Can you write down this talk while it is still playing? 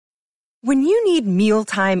When you need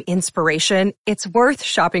mealtime inspiration, it's worth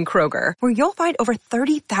shopping Kroger, where you'll find over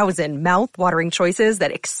 30,000 mouth-watering choices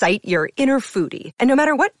that excite your inner foodie. And no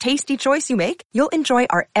matter what tasty choice you make, you'll enjoy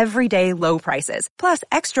our everyday low prices, plus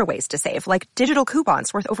extra ways to save, like digital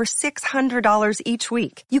coupons worth over $600 each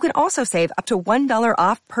week. You can also save up to $1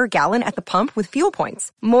 off per gallon at the pump with fuel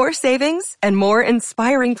points. More savings and more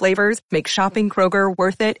inspiring flavors make shopping Kroger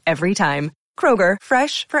worth it every time. Kroger,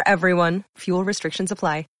 fresh for everyone. Fuel restrictions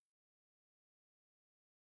apply.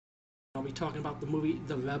 I'll be talking about the movie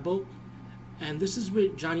The Rebel, and this is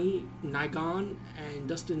with Johnny Naigan and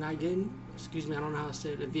Dustin Nguyen. Excuse me, I don't know how to say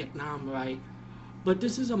it in Vietnam, right? But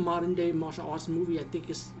this is a modern day martial arts movie. I think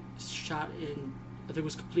it's shot in, I think it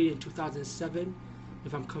was completed in 2007,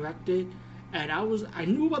 if I'm corrected. And I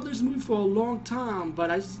knew about this movie for a long time,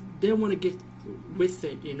 but I just didn't want to get with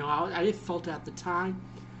it, you know. I didn't felt it at the time,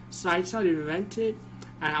 so I decided to rent it,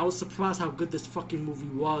 and I was surprised how good this fucking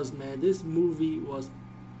movie was, man. This movie was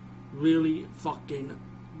really fucking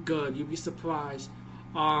good. You'd be surprised.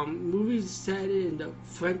 Movies set in the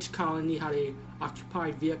French colony, how they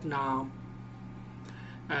occupied Vietnam.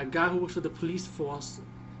 A guy who works for the police force,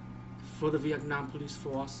 for the Vietnam police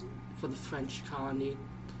force, for the French colony,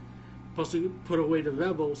 supposed to put away the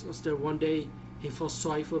rebels. Instead, one day he felt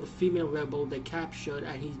sorry for the female rebel they captured,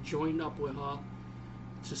 and he joined up with her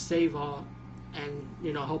to save her and,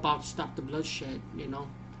 you know, help out stop the bloodshed, you know.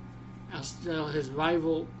 And still, his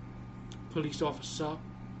rival police officer,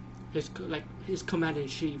 his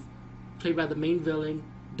commander-in-chief, played by the main villain,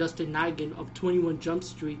 Dustin Nguyen of 21 Jump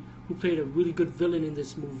Street, who played a really good villain in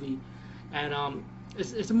this movie. And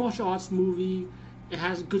it's a martial arts movie. It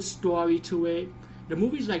has a good story to it. The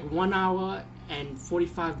movie's like 1 hour and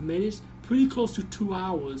 45 minutes, pretty close to 2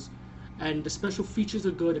 hours. And the special features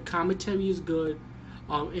are good, the commentary is good,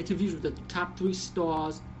 interviews with the top 3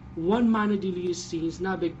 stars, one minor deleted scene, it's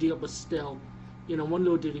not a big deal, but still, you know, one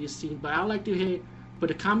little deleted scene. But I like to hear, but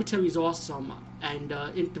the commentary is awesome, and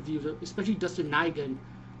interviews, especially Dustin Nguyen,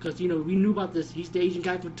 because, you know, we knew about this. He's the Asian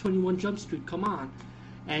guy from 21 Jump Street, come on.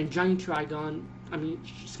 And Johnny Naigan, I'm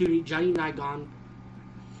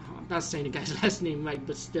not saying the guy's last name right,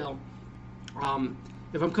 but still,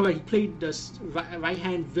 if I'm correct, he played the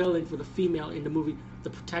right-hand villain for the female in the movie The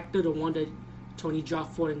Protector, the one that Tony Jaa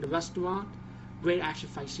fought in the restaurant. Great action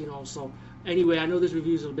fight scene also. Anyway, I know this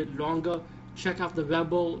review is a bit longer. Check out The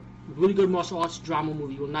Rebel. Really good martial arts drama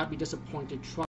movie. You will not be disappointed. Trust